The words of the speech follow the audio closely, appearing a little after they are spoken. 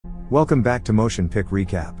Welcome back to MotionPic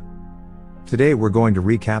Recap. Today we're going to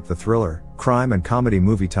recap the thriller, crime and comedy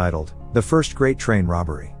movie titled, The First Great Train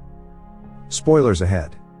Robbery. Spoilers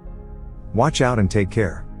ahead. Watch out and take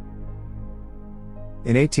care.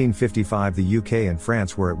 In 1855 the UK and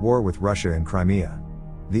France were at war with Russia in Crimea.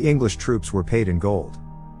 The English troops were paid in gold.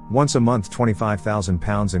 Once a month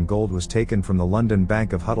 £25,000 in gold was taken from the London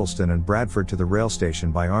Bank of Huddleston and Bradford to the rail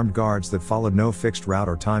station by armed guards that followed no fixed route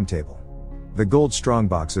or timetable. The gold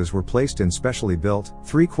strongboxes were placed in specially built,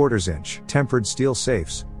 3/4-inch, tempered steel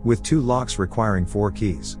safes, with 2 locks requiring 4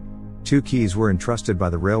 keys. 2 keys were entrusted by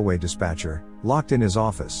the railway dispatcher, locked in his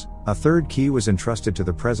office, a 3rd key was entrusted to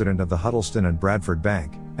the president of the Huddleston and Bradford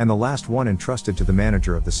Bank, and the last one entrusted to the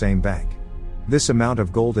manager of the same bank. This amount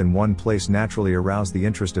of gold in one place naturally aroused the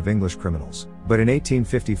interest of English criminals, but in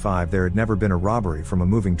 1855 there had never been a robbery from a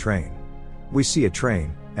moving train. We see a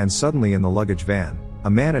train, and suddenly in the luggage van, a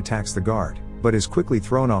man attacks the guard, but is quickly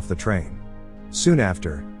thrown off the train. Soon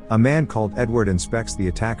after, a man called Edward inspects the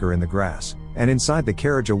attacker in the grass, and inside the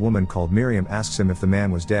carriage a woman called Miriam asks him if the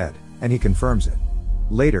man was dead, and he confirms it.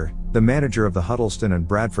 Later, the manager of the Huddleston and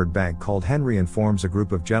Bradford Bank called Henry informs a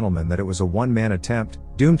group of gentlemen that it was a one-man attempt,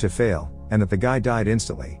 doomed to fail, and that the guy died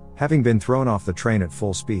instantly, having been thrown off the train at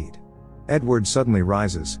full speed. Edward suddenly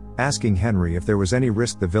rises, asking Henry if there was any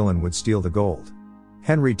risk the villain would steal the gold.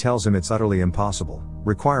 Henry tells him it's utterly impossible,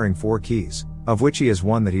 requiring 4 keys, of which he has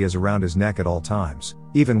one that he has around his neck at all times,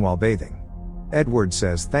 even while bathing. Edward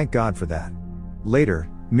says thank God for that. Later,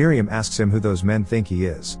 Miriam asks him who those men think he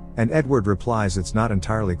is, and Edward replies it's not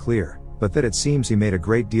entirely clear, but that it seems he made a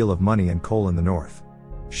great deal of money in coal in the north.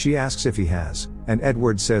 She asks if he has, and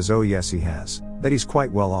Edward says oh yes he has, that he's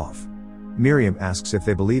quite well off. Miriam asks if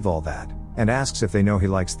they believe all that, and asks if they know he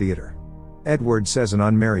likes theater. Edward says an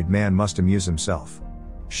unmarried man must amuse himself.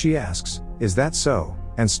 She asks, is that so,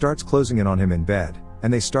 and starts closing in on him in bed,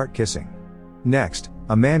 and they start kissing. Next,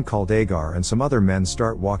 a man called Agar and some other men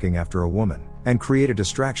start walking after a woman, and create a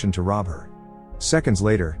distraction to rob her. Seconds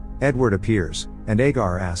later, Edward appears, and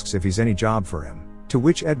Agar asks if he's any job for him, to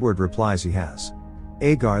which Edward replies he has.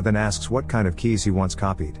 Agar then asks what kind of keys he wants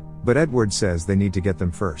copied, but Edward says they need to get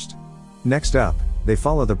them first. Next up, they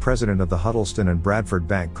follow the president of the Huddleston and Bradford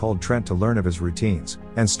Bank called Trent to learn of his routines,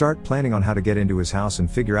 and start planning on how to get into his house and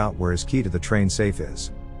figure out where his key to the train safe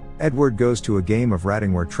is. Edward goes to a game of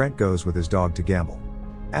ratting where Trent goes with his dog to gamble.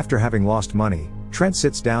 After having lost money, Trent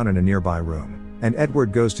sits down in a nearby room, and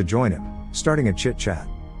Edward goes to join him, starting a chit-chat.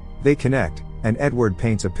 They connect, and Edward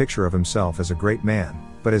paints a picture of himself as a great man,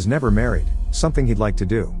 but is never married, something he'd like to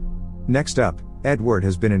do. Next up, Edward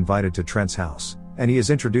has been invited to Trent's house, and he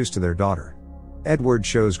is introduced to their daughter. Edward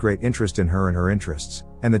shows great interest in her and her interests,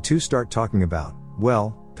 and the two start talking about,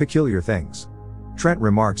 well, peculiar things. Trent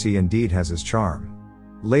remarks he indeed has his charm.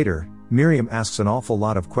 Later, Miriam asks an awful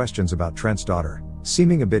lot of questions about Trent's daughter,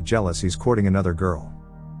 seeming a bit jealous he's courting another girl.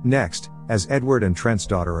 Next, as Edward and Trent's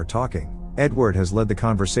daughter are talking, Edward has led the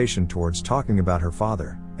conversation towards talking about her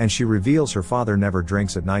father, and she reveals her father never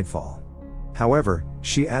drinks at nightfall. However,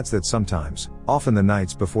 she adds that sometimes, often the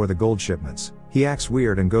nights before the gold shipments, he acts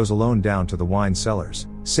weird and goes alone down to the wine cellars,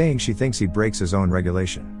 saying she thinks he breaks his own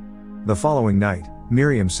regulation. The following night,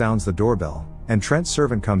 Miriam sounds the doorbell, and Trent's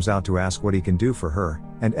servant comes out to ask what he can do for her,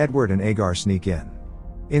 and Edward and Agar sneak in.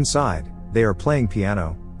 Inside, they are playing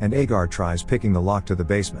piano, and Agar tries picking the lock to the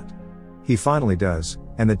basement. He finally does,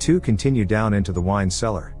 and the two continue down into the wine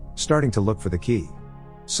cellar, starting to look for the key.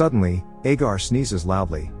 Suddenly, Agar sneezes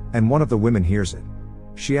loudly, and one of the women hears it.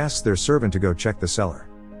 She asks their servant to go check the cellar.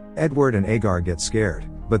 Edward and Agar get scared,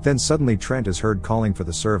 but then suddenly Trent is heard calling for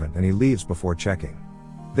the servant and he leaves before checking.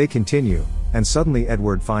 They continue, and suddenly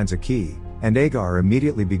Edward finds a key, and Agar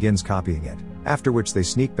immediately begins copying it, after which they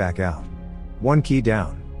sneak back out. 1 key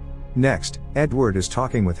down. Next, Edward is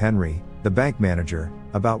talking with Henry, the bank manager,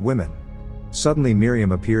 about women. Suddenly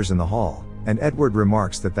Miriam appears in the hall, and Edward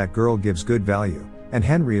remarks that that girl gives good value, and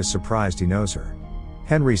Henry is surprised he knows her.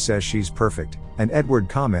 Henry says she's perfect, and Edward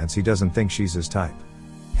comments he doesn't think she's his type.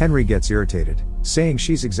 Henry gets irritated, saying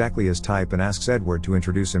she's exactly his type and asks Edward to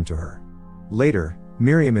introduce him to her. Later,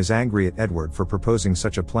 Miriam is angry at Edward for proposing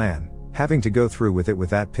such a plan, having to go through with it with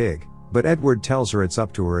that pig, but Edward tells her it's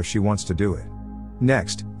up to her if she wants to do it.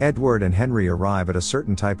 Next, Edward and Henry arrive at a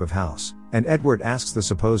certain type of house, and Edward asks the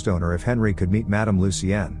supposed owner if Henry could meet Madame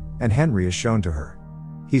Lucienne, and Henry is shown to her.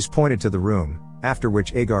 He's pointed to the room, after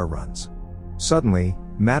which Agar runs. Suddenly,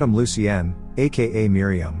 Madame Lucienne, aka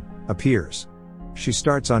Miriam, appears. She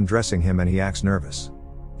starts undressing him and he acts nervous.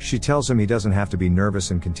 She tells him he doesn't have to be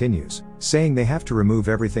nervous and continues, saying they have to remove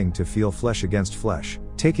everything to feel flesh against flesh,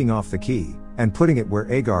 taking off the key, and putting it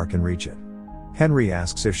where Agar can reach it. Henry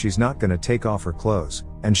asks if she's not gonna take off her clothes,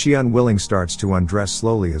 and she unwilling starts to undress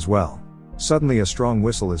slowly as well. Suddenly a strong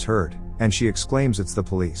whistle is heard, and she exclaims it's the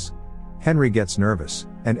police. Henry gets nervous,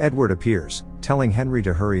 and Edward appears, telling Henry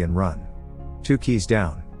to hurry and run. 2 keys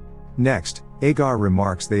down. Next, Agar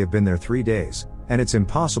remarks they have been there 3 days, and it's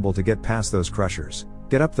impossible to get past those crushers,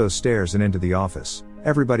 get up those stairs and into the office,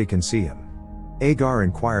 everybody can see him. Agar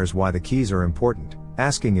inquires why the keys are important,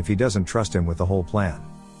 asking if he doesn't trust him with the whole plan.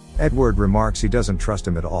 Edward remarks he doesn't trust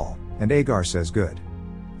him at all, and Agar says good.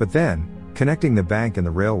 But then, connecting the bank and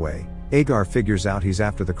the railway, Agar figures out he's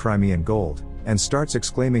after the Crimean gold, and starts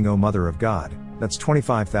exclaiming, "Oh mother of God, that's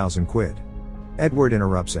 25,000 quid. Edward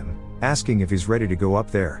interrupts him, asking if he's ready to go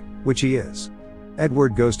up there, which he is.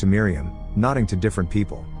 Edward goes to Miriam, nodding to different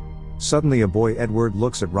people. Suddenly a boy Edward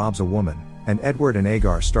looks at robs a woman, and Edward and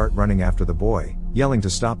Agar start running after the boy, yelling to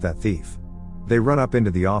stop that thief. They run up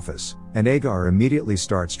into the office, and Agar immediately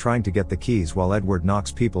starts trying to get the keys while Edward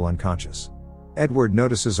knocks people unconscious. Edward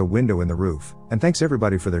notices a window in the roof, and thanks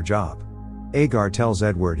everybody for their job. Agar tells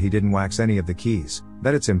Edward he didn't wax any of the keys,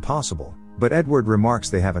 that it's impossible, but Edward remarks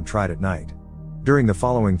they haven't tried at night. During the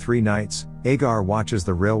following 3 nights, Agar watches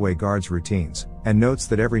the railway guard's routines, and notes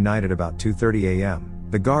that every night at about 2:30 a.m.,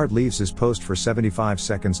 the guard leaves his post for 75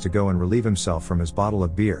 seconds to go and relieve himself from his bottle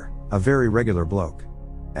of beer, a very regular bloke.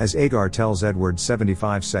 As Agar tells Edward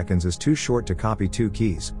 75 seconds is too short to copy 2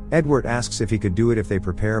 keys, Edward asks if he could do it if they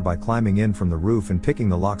prepare by climbing in from the roof and picking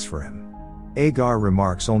the locks for him. Agar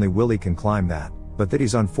remarks only Willie can climb that, but that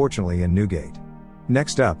he's unfortunately in Newgate.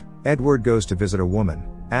 Next up, Edward goes to visit a woman,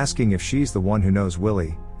 asking if she's the one who knows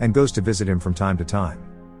Willie, and goes to visit him from time to time.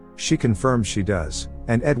 She confirms she does,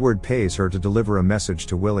 and Edward pays her to deliver a message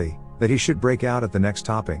to Willie, that he should break out at the next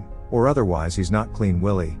topping, or otherwise he's not clean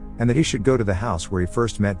Willie, and that he should go to the house where he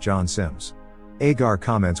first met John Sims. Agar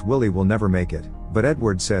comments Willie will never make it, but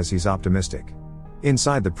Edward says he's optimistic.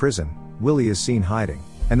 Inside the prison, Willie is seen hiding,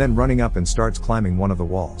 and then running up and starts climbing one of the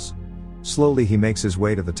walls. Slowly he makes his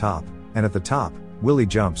way to the top, and at the top, Willie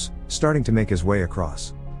jumps, starting to make his way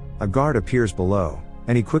across. A guard appears below,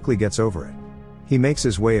 and he quickly gets over it. He makes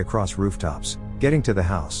his way across rooftops, getting to the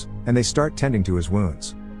house, and they start tending to his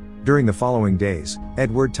wounds. During the following days,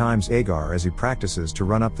 Edward times Agar as he practices to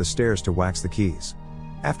run up the stairs to wax the keys.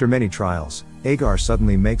 After many trials, Agar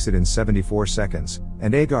suddenly makes it in 74 seconds,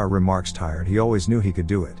 and Agar remarks tired he always knew he could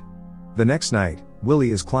do it. The next night,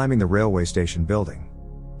 Willie is climbing the railway station building.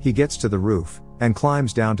 He gets to the roof, and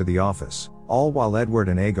climbs down to the office, all while Edward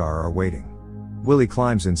and Agar are waiting. Willie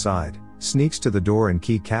climbs inside, sneaks to the door and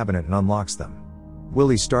key cabinet and unlocks them.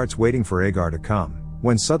 Willie starts waiting for Agar to come,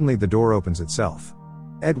 when suddenly the door opens itself.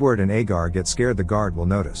 Edward and Agar get scared the guard will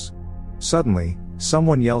notice. Suddenly,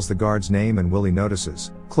 someone yells the guard's name and Willie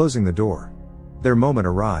notices, closing the door. Their moment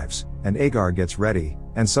arrives, and Agar gets ready,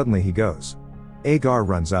 and suddenly he goes. Agar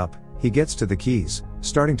runs up, he gets to the keys,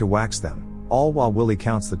 starting to wax them, all while Willie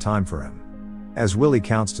counts the time for him. As Willie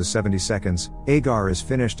counts to 70 seconds, Agar is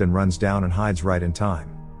finished and runs down and hides right in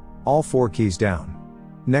time. All 4 keys down.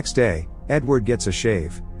 Next day, Edward gets a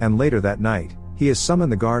shave, and later that night, he has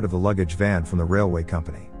summoned the guard of the luggage van from the railway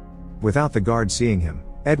company. Without the guard seeing him,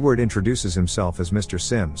 Edward introduces himself as Mr.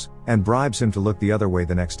 Sims, and bribes him to look the other way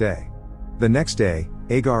the next day. The next day,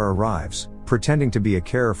 Agar arrives, pretending to be a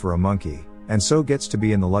carer for a monkey, and so gets to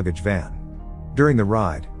be in the luggage van. During the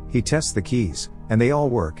ride, he tests the keys, and they all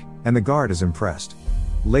work, and the guard is impressed.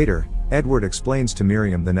 Later, Edward explains to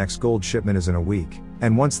Miriam the next gold shipment is in a week,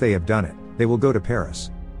 and once they have done it, they will go to Paris.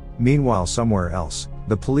 Meanwhile, somewhere else,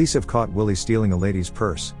 the police have caught Willie stealing a lady's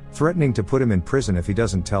purse, threatening to put him in prison if he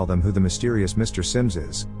doesn't tell them who the mysterious Mr. Sims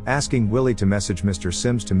is, asking Willie to message Mr.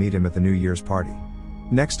 Sims to meet him at the New Year's party.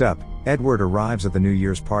 Next up, Edward arrives at the New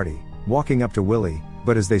Year's party, walking up to Willie,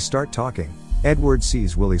 but as they start talking, Edward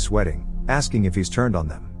sees Willie sweating, asking if he's turned on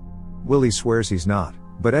them. Willie swears he's not,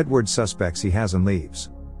 but Edward suspects he has and leaves.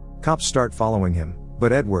 Cops start following him,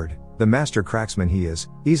 but Edward, the master cracksman he is,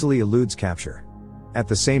 easily eludes capture. At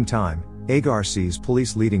the same time, Agar sees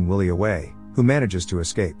police leading Willie away, who manages to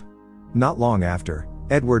escape. Not long after,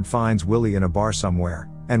 Edward finds Willie in a bar somewhere,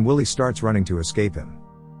 and Willie starts running to escape him.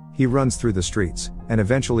 He runs through the streets, and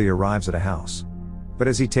eventually arrives at a house. But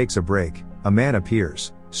as he takes a break, a man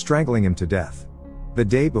appears, strangling him to death. The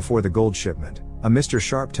day before the gold shipment, a Mr.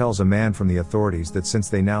 Sharp tells a man from the authorities that since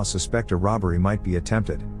they now suspect a robbery might be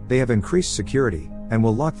attempted, they have increased security, and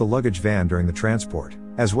will lock the luggage van during the transport,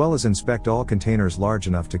 as well as inspect all containers large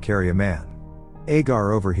enough to carry a man.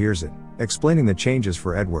 Agar overhears it, explaining the changes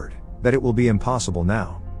for Edward, that it will be impossible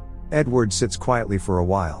now. Edward sits quietly for a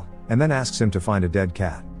while, and then asks him to find a dead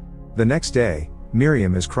cat. The next day,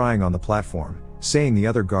 Miriam is crying on the platform, saying the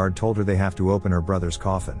other guard told her they have to open her brother's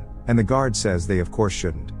coffin, and the guard says they of course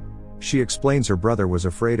shouldn't. She explains her brother was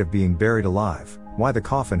afraid of being buried alive, why the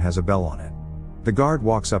coffin has a bell on it. The guard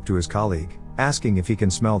walks up to his colleague, asking if he can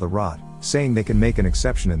smell the rot, saying they can make an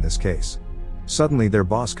exception in this case. Suddenly their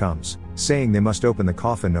boss comes, saying they must open the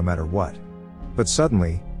coffin no matter what. But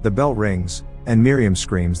suddenly, the bell rings, and Miriam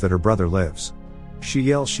screams that her brother lives. She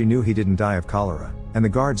yells she knew he didn't die of cholera, and the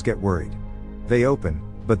guards get worried. They open,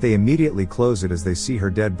 but they immediately close it as they see her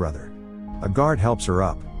dead brother. A guard helps her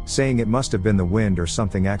up, saying it must have been the wind or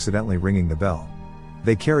something accidentally ringing the bell.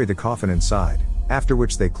 They carry the coffin inside, after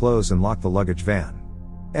which they close and lock the luggage van.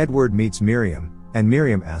 Edward meets Miriam, and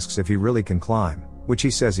Miriam asks if he really can climb, which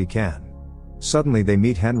he says he can. Suddenly they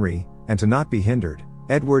meet Henry, and to not be hindered,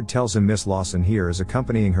 Edward tells him Miss Lawson here is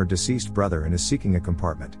accompanying her deceased brother and is seeking a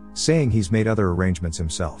compartment, saying he's made other arrangements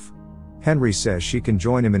himself. Henry says she can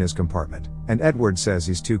join him in his compartment, and Edward says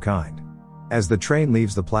he's too kind. As the train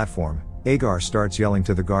leaves the platform, Agar starts yelling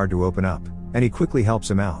to the guard to open up, and he quickly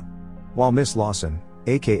helps him out. While Miss Lawson,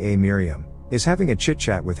 aka Miriam, is having a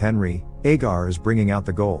chit-chat with Henry, Agar is bringing out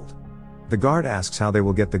the gold. The guard asks how they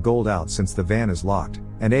will get the gold out since the van is locked,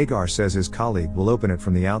 and Agar says his colleague will open it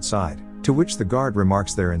from the outside, to which the guard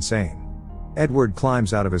remarks they're insane. Edward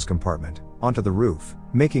climbs out of his compartment, onto the roof,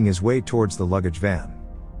 making his way towards the luggage van.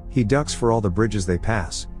 He ducks for all the bridges they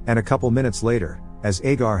pass, and a couple minutes later, as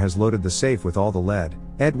Agar has loaded the safe with all the lead,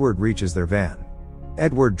 Edward reaches their van.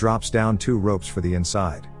 Edward drops down 2 ropes for the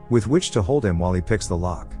inside, with which to hold him while he picks the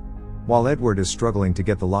lock. While Edward is struggling to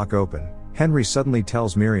get the lock open, Henry suddenly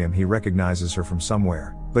tells Miriam he recognizes her from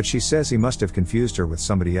somewhere, but she says he must have confused her with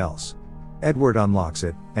somebody else. Edward unlocks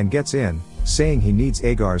it, and gets in, saying he needs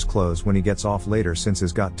Agar's clothes when he gets off later since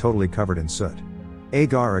his got totally covered in soot.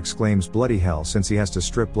 Agar exclaims bloody hell since he has to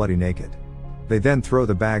strip bloody naked. They then throw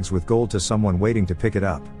the bags with gold to someone waiting to pick it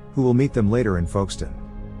up, who will meet them later in Folkestone.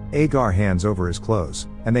 Agar hands over his clothes,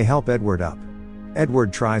 and they help Edward up.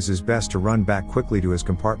 Edward tries his best to run back quickly to his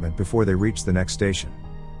compartment before they reach the next station.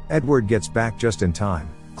 Edward gets back just in time,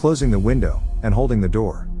 closing the window, and holding the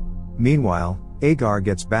door. Meanwhile, Agar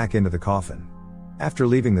gets back into the coffin. After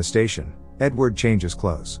leaving the station, Edward changes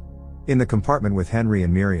clothes. In the compartment with Henry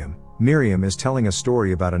and Miriam, Miriam is telling a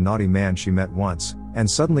story about a naughty man she met once, and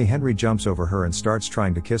suddenly Henry jumps over her and starts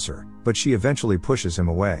trying to kiss her, but she eventually pushes him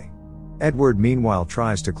away. Edward meanwhile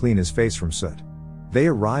tries to clean his face from soot. They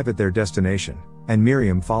arrive at their destination, and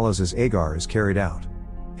Miriam follows as Agar is carried out.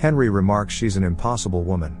 Henry remarks she's an impossible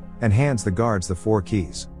woman, and hands the guards the 4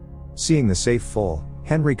 keys. Seeing the safe full,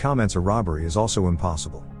 Henry comments a robbery is also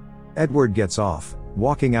impossible. Edward gets off,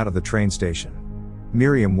 walking out of the train station.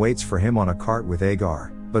 Miriam waits for him on a cart with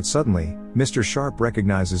Agar, but suddenly, Mr. Sharp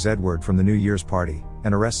recognizes Edward from the New Year's party,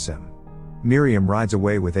 and arrests him. Miriam rides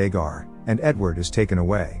away with Agar, and Edward is taken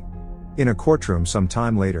away. In a courtroom some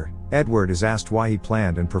time later, Edward is asked why he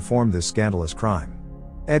planned and performed this scandalous crime.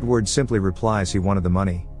 Edward simply replies he wanted the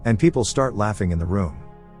money, and people start laughing in the room.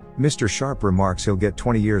 Mr. Sharp remarks he'll get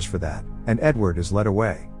 20 years for that, and Edward is led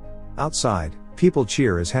away. Outside, people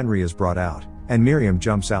cheer as Henry is brought out, and Miriam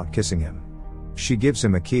jumps out kissing him. She gives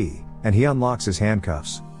him a key, and he unlocks his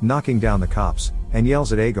handcuffs, knocking down the cops, and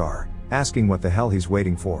yells at Agar, asking what the hell he's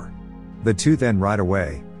waiting for. The two then ride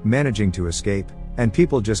away, managing to escape, and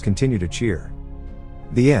people just continue to cheer.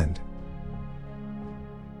 The end.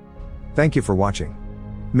 Thank you for watching.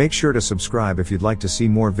 Make sure to subscribe if you'd like to see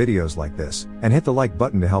more videos like this, and hit the like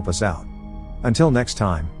button to help us out. Until next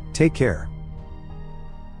time, take care.